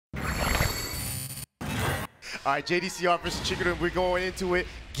All right, JDCR versus Chikurin. We're going into it.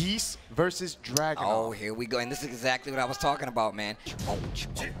 Geese versus Dragon. Oh, here we go. And this is exactly what I was talking about, man.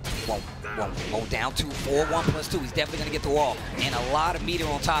 Down 2, 4-1 plus 2. He's definitely going to get the wall. And a lot of meter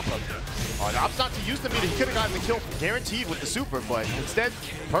on top of it. Oh, opts not to use the meter. He could have gotten the kill guaranteed with the super, but instead,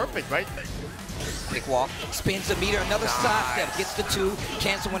 perfect, right? Quick walk, spins the meter, another side step, gets the 2,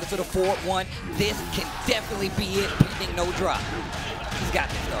 cancel into the 4-1. This can definitely be it, pending no drop. He's got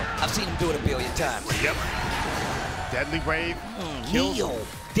this though. I've seen him do it a billion times. Yep. Deadly Rave. Neo,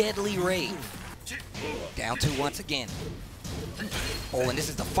 Deadly Rave. Down 2 once again. Oh, and this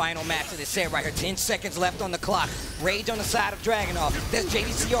is the final match of this set right here. 10 seconds left on the clock. Rage on the side of Dragunov. There's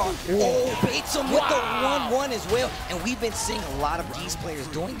JDCR. Oh, baits him with the 1-1 as well. And we've been seeing a lot of Geese players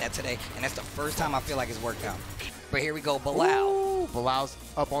doing that today, and that's the first time I feel like it's worked out. But here we go, Bilal. Bilal's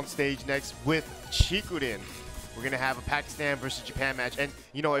up on stage next with Chikurin. We're going to have a Pakistan versus Japan match. And,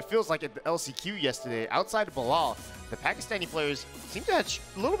 you know, it feels like at the LCQ yesterday, outside of Bilal, the Pakistani players seem to have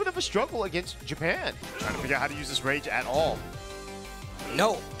a little bit of a struggle against Japan. Trying to figure out how to use this Rage at all.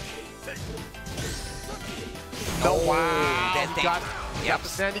 No. No, wow. That's got the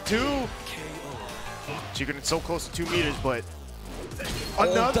Sandy too. Chikurin so close to 2 meters, but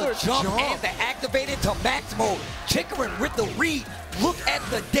another jump. And the activated to max mode. Chikurin with the read. Look at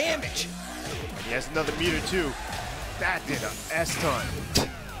the damage. He has another meter too. That did a S-ton.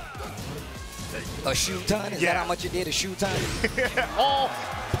 A shoe ton? Is that how much it did? A shoe ton? Oh,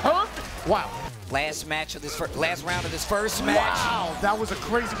 perfect. Wow. Last match of this last round of this first match. Wow, that was a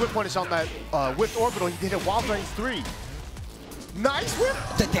crazy whip punish on that whipped orbital. He did it while range 3. Nice whip.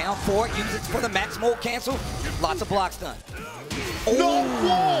 The down 4, use it for the max mode cancel. Lots of blocks done. No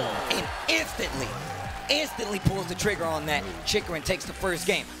wall. And instantly pulls the trigger on that. Chikurin takes the first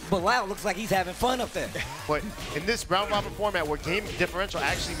game. Bilal looks like he's having fun up there. But in this round robin format where game differential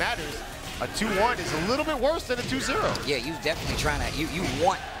actually matters, a 2-1 is a little bit worse than a 2-0. Yeah, you definitely trying to, you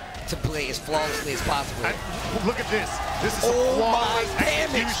want to play as flawlessly as possible. Look at this. This is some flawless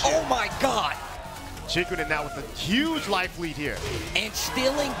damage. Oh my God. Chikurin now with a huge life lead here. And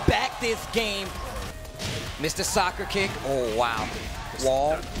stealing back this game. Mr. Soccer kick. Oh, wow.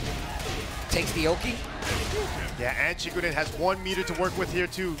 Wall. Takes the Oki. Yeah, and Chikurin has 1 meter to work with here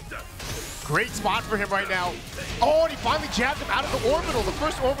too. Great spot for him right now. Oh, and he finally jabbed him out of the orbital. The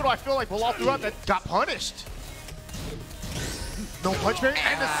first orbital I feel like Bilal threw out that got punished. No punch parry,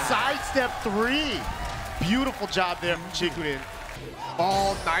 and the sidestep 3. Beautiful job there from Chikurin.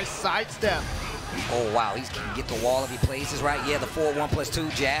 Oh, nice sidestep. Oh, wow, he can get the wall if he places right. Yeah, the 4-1 plus 2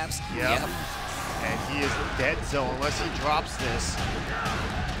 jabs. Yep. And he is dead zone unless he drops this.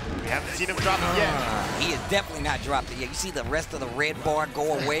 We haven't seen him drop it yet. He has definitely not dropped it yet. You see the rest of the red bar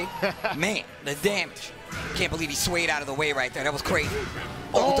go away? Man, the damage. Can't believe he swayed out of the way right there. That was crazy.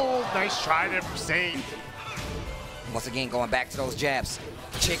 Oh, nice try there from Sane. Once again, going back to those jabs.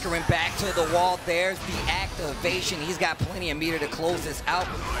 Chikurin back to the wall. There's the activation. He's got plenty of meter to close this out.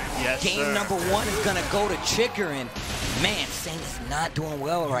 Yes, Game number 1 is going to go to Chikurin. Man, Sane is not doing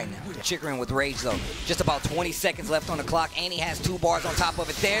well right now. Chikurin with Rage, though. Just about 20 seconds left on the clock, and he has 2 bars on top of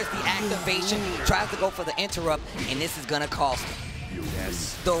it. There's the activation. Tries to go for the interrupt, and this is going to cost him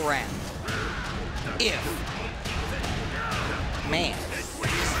the round. Man.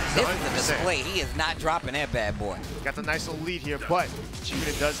 This is a display. He is not dropping that bad boy. Got the nice little lead here, but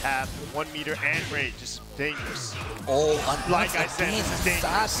Chikurin does have 1 meter and Rage. Just dangerous. Oh, like I said, this is dangerous.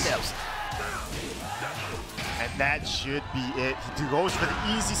 Side steps. And that should be it. He goes for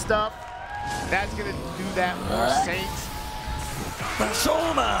the easy stuff. That's going to do that for Saints.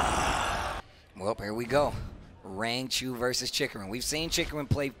 Persona. Well, here we go. Rangchu versus Chikurin. We've seen Chikurin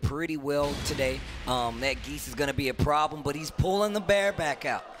play pretty well today. That Geese is going to be a problem, but he's pulling the bear back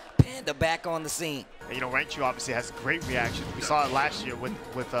out. Panda back on the scene. And, you know, Rangchu obviously has great reaction. We saw it last year with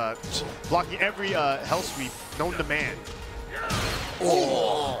blocking every hell sweep known to man.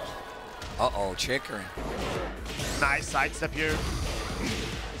 Oh. Uh-oh, Chikurin. Nice sidestep here.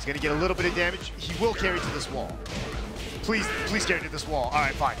 He's going to get a little bit of damage. He will carry to this wall. Please carry to this wall. All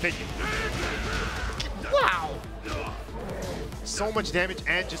right, fine. Thank you. Wow. So much damage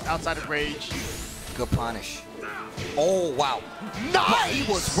and just outside of Rage. Good punish. Oh, wow. Nice!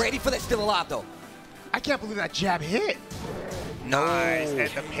 He was ready for that. Still alive, though. I can't believe that jab hit. No. Nice. And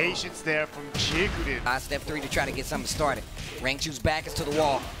the patience there from Chikurin. Step 3 to try to get something started. Rangchu's back is to the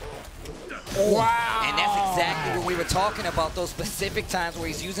wall. Oh. Wow. And that's exactly what we were talking about, those specific times where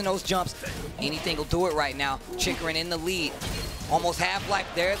he's using those jumps. Anything will do it right now. Chikurin in the lead. Almost half-life.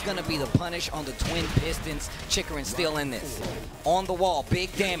 There's going to be the punish on the Twin Pistons. Chikurin still in this. On the wall,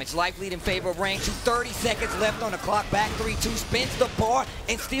 big damage. Life lead in favor of range. 30 seconds left on the clock. Back 3-2, spins the bar,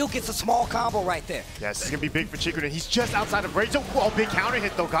 and still gets a small combo right there. Yes, this is going to be big for Chikurin. He's just outside of range. Oh, big counter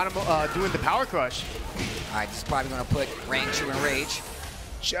hit, though. Got him doing the power crush. All right, this is probably going to put Range in rage.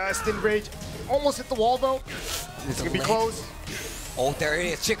 Just in rage. Almost hit the wall, though. It's going to be close. Oh, there it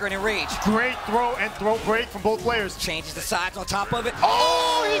is. Chikurin in rage. Great throw and throw break from both players. Changes the sides on top of it.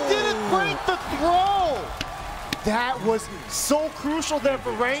 Oh, he didn't break the throw. That was so crucial there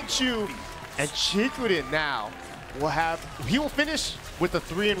for Rangchu. And Chikurin now he will finish with a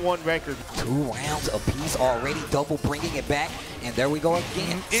 3-1 record. 2 rounds apiece already, double bringing it back. And there we go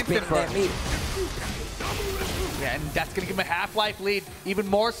again, spinning that meter. Yeah, and that's going to give him a half-life lead, even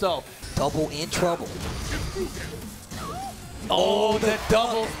more so. Double in trouble. Oh, the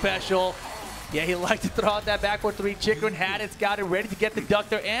double special. Yeah, he liked to throw out that backward 3. Chikurin had it scouted, ready to get the duck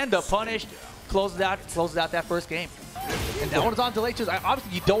there and the punish. Closes out that first game. And that one is on delay too.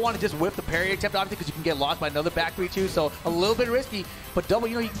 Obviously, you don't want to just whip the parry attempt, obviously, because you can get lost by another back 3-2. So a little bit risky, but double,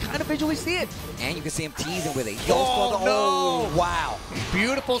 you can kind of visually see it. And you can see him teasing with it. Oh, wow.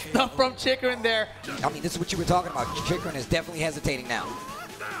 Beautiful stuff from Chikurin there. I mean, this is what you were talking about. Chikurin is definitely hesitating now.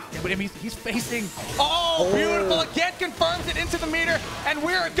 Yeah, but I mean, he's facing. Oh, beautiful. Again, confirms it into the meter. And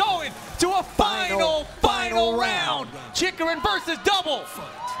we're going to a final round. Chikurin versus double.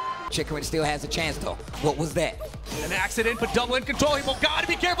 Chikurin still has a chance, though. What was that? An accident, but double in control. He will gotta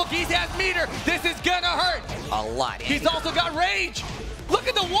be careful. He has meter. This is gonna hurt. A lot. He's also got rage. Look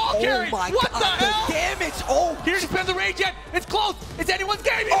at the wall carry. Oh my what God, the hell? The damage. Oh, here depends the rage yet. It's close. It's anyone's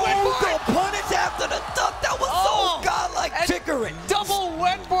game. He went for the it. punish after the duck. That was so godlike. Chikurin. Double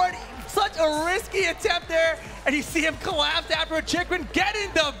went for it. Such a risky attempt there. And you see him collapse after a Chikurin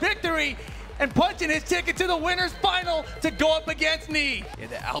getting the victory and punching his ticket to the winner's final to go up against Knee. Yeah,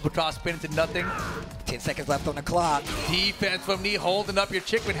 the Albatross spin into nothing. 10 seconds left on the clock. Defense from Knee holding up your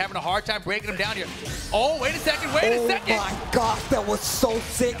Chikurin, having a hard time breaking him down here. Oh, wait a second, wait a second. Oh my gosh, that was so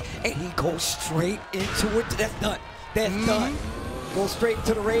sick. And he goes straight into it. That's done. That's done. Go straight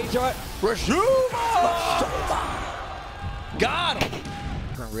into the rage art. Rashuma! Got him.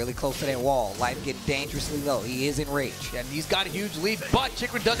 Really close to that wall. Life getting dangerously low. He is in rage. Yeah, and he's got a huge lead, but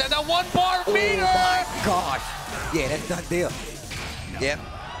Chikurin does have that 1 bar meter. Oh my gosh. Yeah, that's done deal. Yep.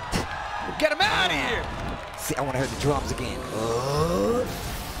 Get him out of here. See, I want to hear the drums again. Oh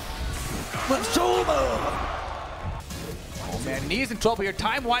man, Knee's in trouble here.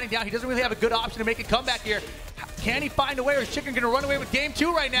 Time winding down. He doesn't really have a good option to make a comeback here. Can he find a way, or is Chikurin going to run away with game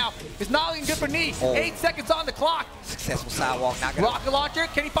 2 right now? It's not looking good for Knee. 8 seconds on the clock. Successful sidewalk. Not gonna... Rocket launcher.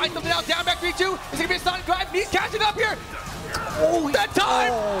 Can he find something else? Down back 3-2. Is it going to be a sonic drive? Knee's catching up here. Oh, that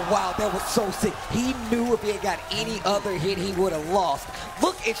time. Oh, wow. That was so sick. He knew if he had got any other hit, he would have lost.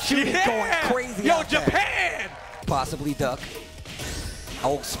 Look at shooting going crazy. Yo, Japan. Possibly duck.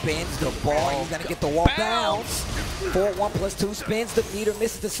 Oh, spins the ball. He's going to get the wall bounce. 4-1 plus 2 spins the meter.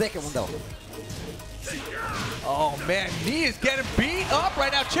 Misses the second one, though. Oh, man. Knee is getting beat up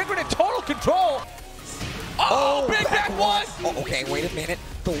right now. Chikurin in total control. Oh, big back 1. Oh, okay, wait a minute.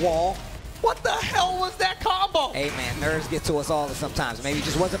 The wall. What the hell was that combo? Hey, man, nerves get to us all sometimes. Maybe he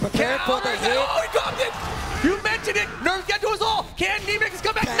just wasn't prepared for the hit. Oh, he dropped it. You mentioned it. Nerves get to us all. Can Knee make his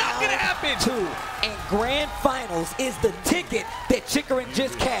comeback? Not going to happen. 2. And Grand Finals is the ticket that Chikurin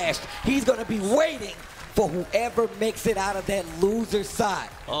just cashed. He's going to be waiting for whoever makes it out of that loser side.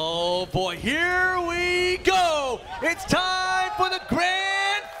 Oh boy, here we go. It's time for the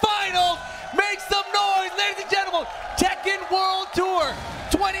Grand Finals. Make some noise, ladies and gentlemen. Tekken World Tour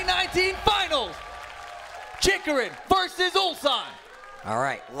 2019 Finals. Chikurin versus Ulsan. All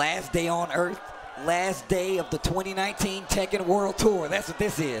right, last day on Earth. Last day of the 2019 Tekken World Tour. That's what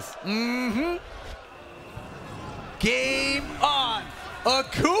this is. Game on.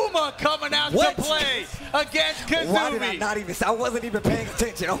 Akuma coming out to play against Kazumi. Why did I not even? I wasn't even paying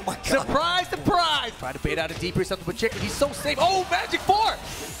attention. Oh my God. Surprise, surprise. Try to bait out a deep or something with Chikurin. He's so safe. Oh, Magic 4.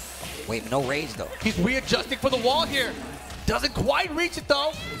 Wait, no rage though. He's readjusting for the wall here. Doesn't quite reach it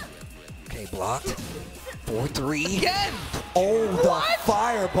though. Okay, blocked. 4-3. Again. Oh, the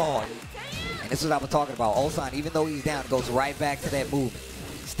fireball. And this is what I was talking about. Ulsan, even though he's down, goes right back to that movement.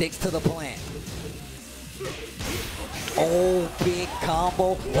 Sticks to the plan. Oh, big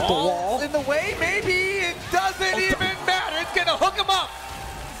combo with the wall. In the way, maybe. It doesn't even matter. It's going to hook him up.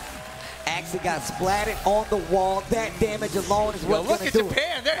 Actually got splatted on the wall. That damage alone is what's going to do it. Look at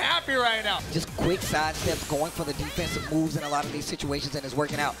Japan. They're happy right now. Just quick side steps, going for the defensive moves in a lot of these situations, and it's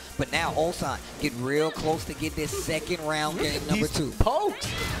working out. But now Ulsan get real close to get this second round game number 2.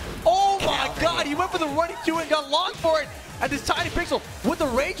 Pokes. Oh, my God, he went for the running Q and got locked for it. And this tiny pixel with the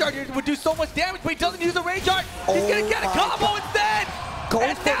rage art would do so much damage, but he doesn't use the rage art. He's gonna get a combo instead.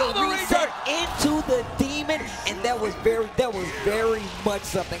 Goes for the reset into the demon, and that was very much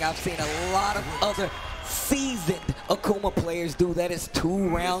something I've seen a lot of other seasoned Akuma players do. That is 2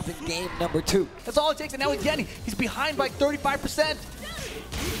 rounds in game number 2. That's all it takes, and now he's behind by 35%.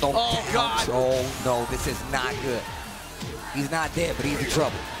 Oh God. Oh no, this is not good. He's not dead, but he's in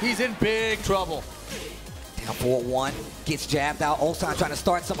trouble. He's in big trouble. Down 4-1, gets jabbed out. Ulsan trying to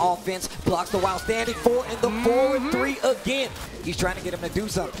start some offense, blocks the wild standing 4 and the 4-3 again. He's trying to get him to do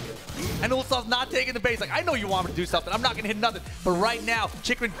something. And Ulsan's not taking the base. Like, I know you want him to do something. I'm not going to hit nothing. But right now,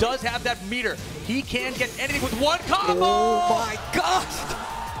 Chikurin does have that meter. He can get anything with one combo. Oh my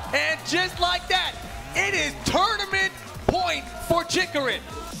gosh. And just like that, it is tournament point for Chikurin.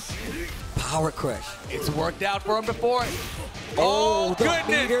 Power crush. It's worked out for him before. Oh, the goodness.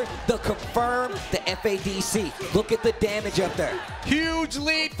 meter, the confirm, the FADC. Look at the damage up there. Huge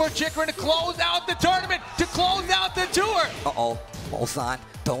lead for Chikurin to close out the tournament, to close out the tour. Uh-oh, Ulsan,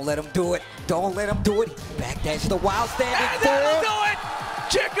 don't let him do it. Don't let him do it. Backdash the wild standing And that'll do it.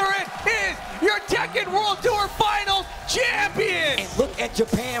 Chikurin is your Tekken World Tour Finals champion. And look at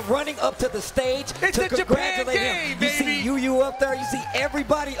Japan running up to the stage It's to the Japan congratulate game, him. baby. You see Yu up there. You see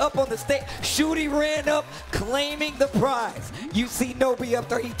everybody up on the stage. Shooty ran up, claiming the prize. You see Nobi up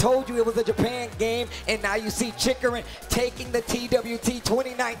there. He told you it was a Japan game. And now you see Chikurin taking the TWT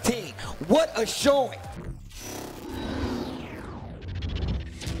 2019. What a showing.